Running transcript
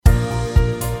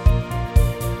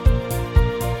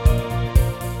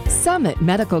Summit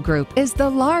Medical Group is the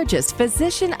largest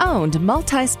physician-owned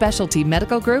multi-specialty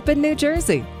medical group in New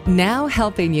Jersey. Now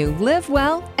helping you live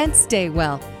well and stay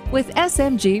well with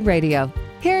SMG Radio.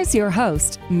 Here's your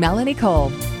host, Melanie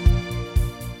Cole.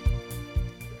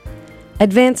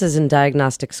 Advances in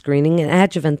diagnostic screening and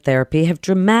adjuvant therapy have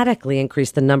dramatically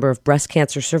increased the number of breast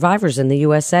cancer survivors in the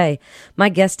USA. My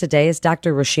guest today is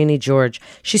Dr. Roshini George.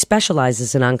 She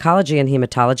specializes in oncology and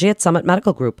hematology at Summit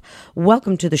Medical Group.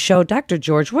 Welcome to the show, Dr.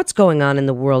 George. What's going on in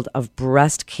the world of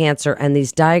breast cancer and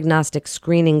these diagnostic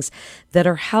screenings that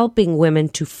are helping women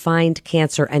to find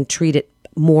cancer and treat it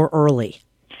more early?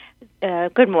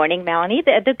 Good morning, Melanie.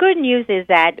 The good news is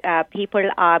that people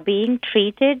are being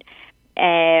treated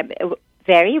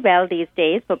very well these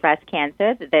days for breast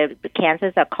cancer. The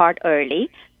cancers are caught early,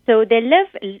 so they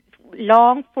live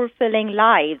long, fulfilling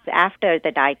lives after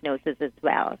the diagnosis as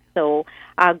well. So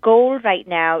our goal right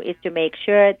now is to make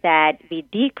sure that we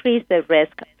decrease the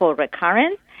risk for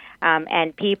recurrence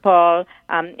and people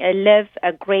live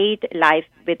a great life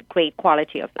with great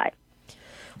quality of life.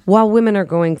 While women are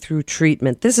going through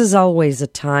treatment, this is always a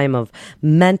time of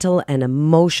mental and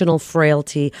emotional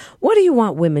frailty. What do you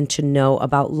want women to know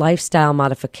about lifestyle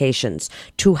modifications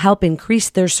to help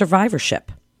increase their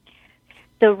survivorship?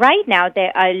 So right now,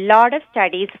 there are a lot of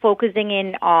studies focusing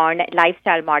in on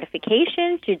lifestyle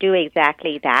modifications to do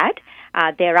exactly that.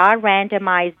 There are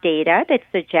randomized data that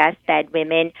suggests that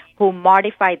women who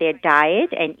modify their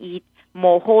diet and eat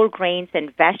more whole grains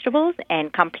and vegetables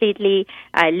and completely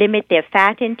limit their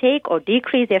fat intake or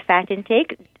decrease their fat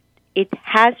intake, it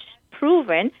has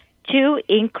proven to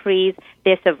increase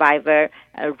their survivor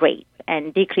rate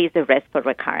and decrease the risk for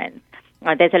recurrence.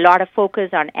 There's a lot of focus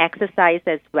on exercise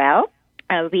as well.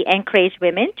 We encourage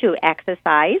women to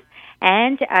exercise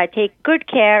and take good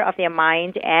care of their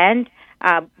mind and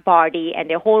body and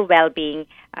their whole well-being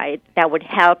that would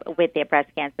help with their breast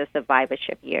cancer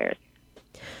survivorship years.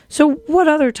 So what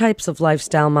other types of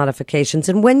lifestyle modifications,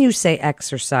 and when you say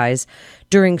exercise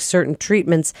during certain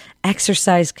treatments,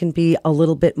 exercise can be a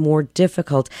little bit more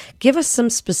difficult. Give us some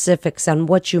specifics on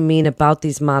what you mean about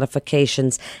these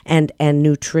modifications and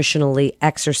nutritionally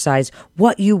exercise,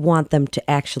 what you want them to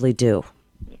actually do.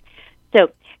 So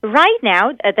right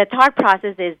now, the thought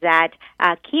process is that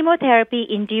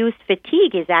chemotherapy-induced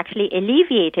fatigue is actually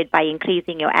alleviated by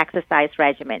increasing your exercise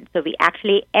regimen. So we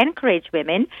actually encourage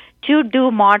women to do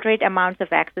moderate amounts of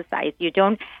exercise. You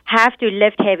don't have to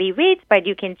lift heavy weights, but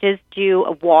you can just do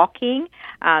walking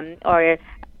or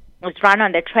run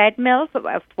on the treadmill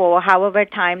for however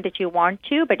time that you want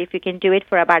to. But if you can do it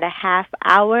for about a half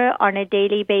hour on a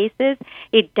daily basis,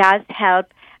 it does help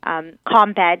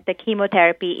combat the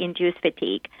chemotherapy-induced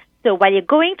fatigue. So while you're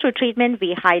going through treatment,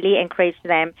 we highly encourage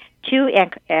them to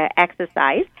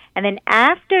exercise. And then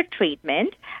after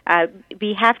treatment,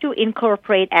 we have to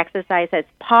incorporate exercise as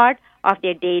part of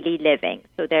their daily living.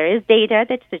 So there is data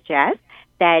that suggests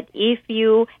that if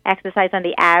you exercise on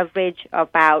the average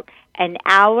about an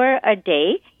hour a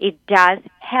day, it does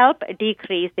help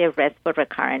decrease their risk for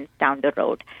recurrence down the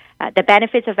road. The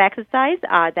benefits of exercise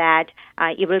are that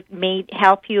it will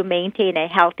help you maintain a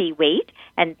healthy weight,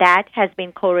 and that has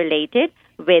been correlated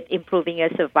with improving your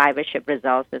survivorship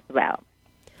results as well.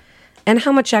 And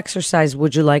how much exercise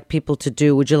would you like people to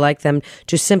do? Would you like them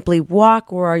to simply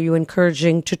walk, or are you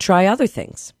encouraging to try other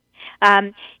things?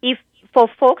 If for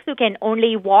folks who can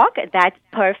only walk, that's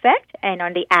perfect. And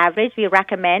on the average, we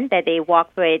recommend that they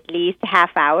walk for at least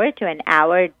half hour to an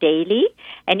hour daily.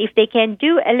 And if they can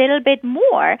do a little bit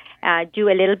more, do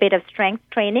a little bit of strength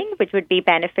training, which would be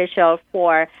beneficial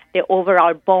for their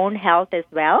overall bone health as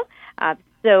well.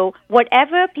 So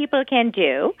whatever people can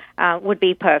do would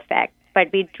be perfect.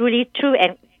 But we truly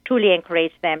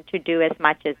encourage them to do as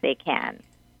much as they can.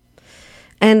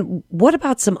 And what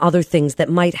about some other things that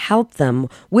might help them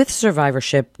with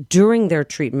survivorship during their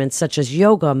treatment, such as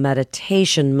yoga,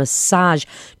 meditation, massage?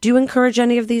 Do you encourage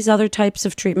any of these other types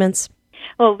of treatments?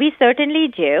 Well, we certainly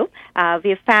do.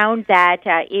 We've found that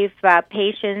if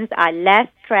patients are less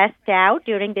stressed out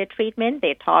during their treatment,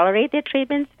 they tolerate their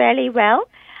treatments fairly well.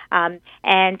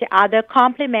 And other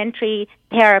complementary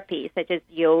therapies such as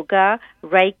yoga,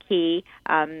 Reiki,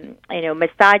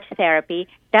 massage therapy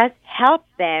does help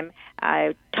them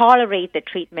tolerate the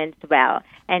treatments well.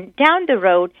 And down the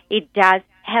road, it does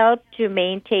help to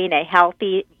maintain a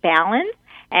healthy balance.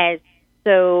 And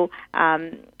so,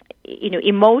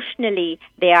 emotionally,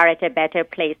 they are at a better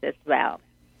place as well.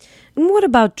 And what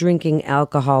about drinking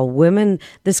alcohol? Women,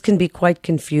 this can be quite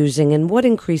confusing. And what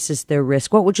increases their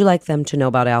risk? What would you like them to know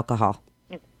about alcohol?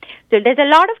 So there's a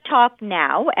lot of talk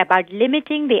now about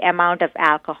limiting the amount of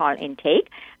alcohol intake.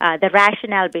 The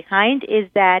rationale behind is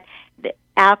that the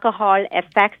alcohol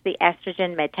affects the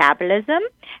estrogen metabolism,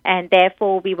 and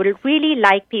therefore we would really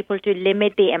like people to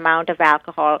limit the amount of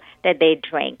alcohol that they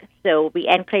drink. So we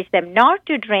encourage them not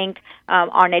to drink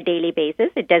on a daily basis.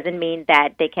 It doesn't mean that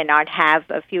they cannot have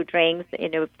a few drinks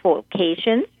for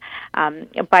occasions,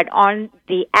 but on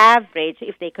the average,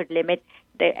 if they could limit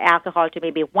the alcohol to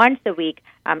maybe once a week,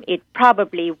 it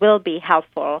probably will be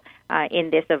helpful in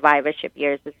their survivorship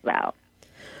years as well.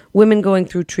 Women going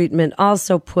through treatment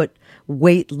also put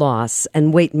weight loss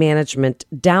and weight management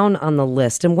down on the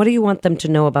list. And what do you want them to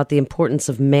know about the importance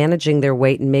of managing their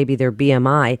weight and maybe their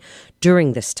BMI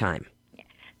during this time?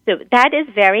 So that is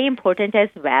very important as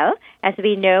well, as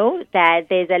we know that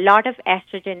there's a lot of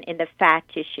estrogen in the fat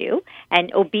tissue,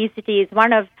 and obesity is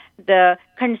one of the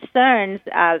concerns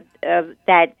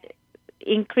that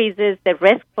increases the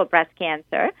risk for breast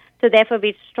cancer. So therefore,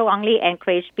 we strongly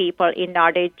encourage people in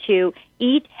order to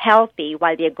eat healthy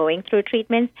while they're going through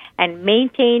treatments and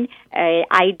maintain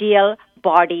ideal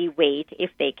body weight if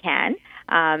they can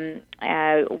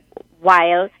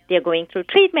while they're going through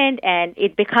treatment, and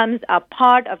it becomes a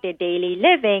part of their daily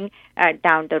living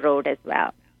down the road as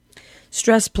well.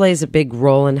 Stress plays a big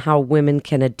role in how women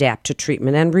can adapt to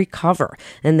treatment and recover.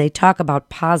 And they talk about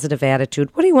positive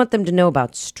attitude. What do you want them to know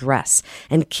about stress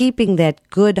and keeping that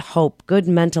good hope, good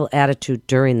mental attitude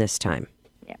during this time?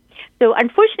 Yeah. So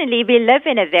unfortunately, we live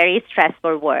in a very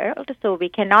stressful world, so we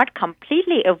cannot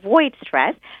completely avoid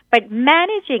stress, but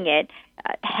managing it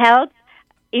helps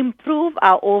improve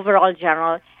our overall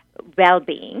general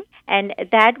well-being, and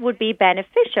that would be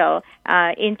beneficial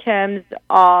in terms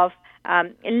of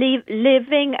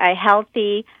living a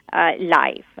healthy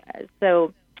life.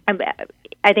 So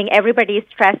I think everybody's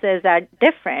stresses are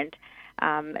different.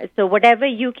 So whatever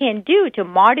you can do to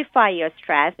modify your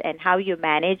stress and how you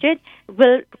manage it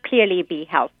will clearly be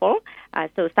helpful.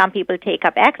 So some people take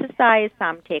up exercise,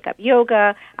 some take up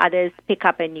yoga, others pick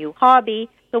up a new hobby.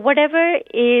 So whatever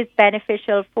is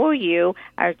beneficial for you,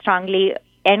 I strongly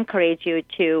encourage you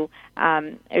to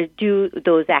do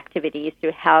those activities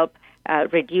to help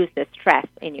reduce the stress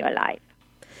in your life.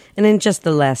 And in just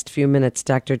the last few minutes,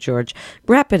 Dr. George,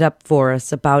 wrap it up for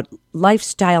us about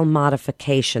lifestyle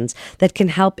modifications that can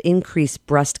help increase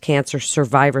breast cancer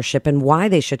survivorship and why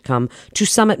they should come to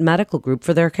Summit Medical Group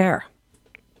for their care.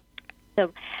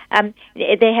 So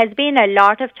there has been a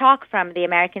lot of talk from the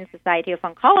American Society of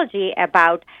Oncology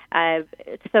about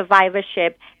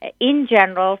survivorship in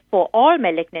general for all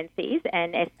malignancies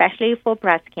and especially for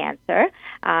breast cancer.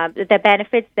 The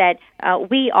benefits that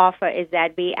we offer is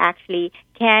that we actually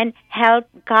can help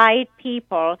guide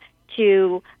people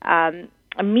to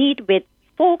meet with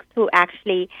folks who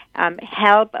actually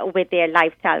help with their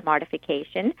lifestyle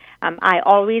modification. I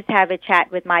always have a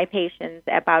chat with my patients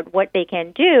about what they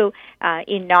can do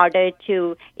in order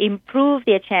to improve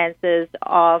their chances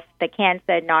of the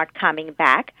cancer not coming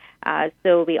back.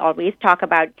 So we always talk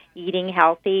about eating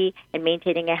healthy and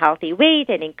maintaining a healthy weight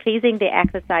and increasing the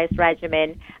exercise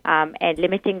regimen and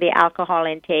limiting the alcohol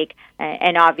intake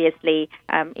and obviously,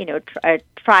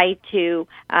 try to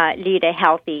lead a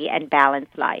healthy and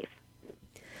balanced life.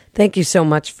 Thank you so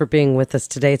much for being with us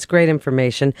today. It's great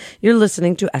information. You're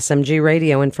listening to SMG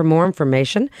Radio, and for more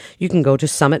information, you can go to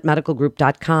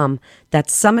summitmedicalgroup.com.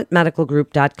 That's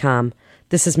summitmedicalgroup.com.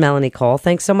 This is Melanie Cole.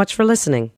 Thanks so much for listening.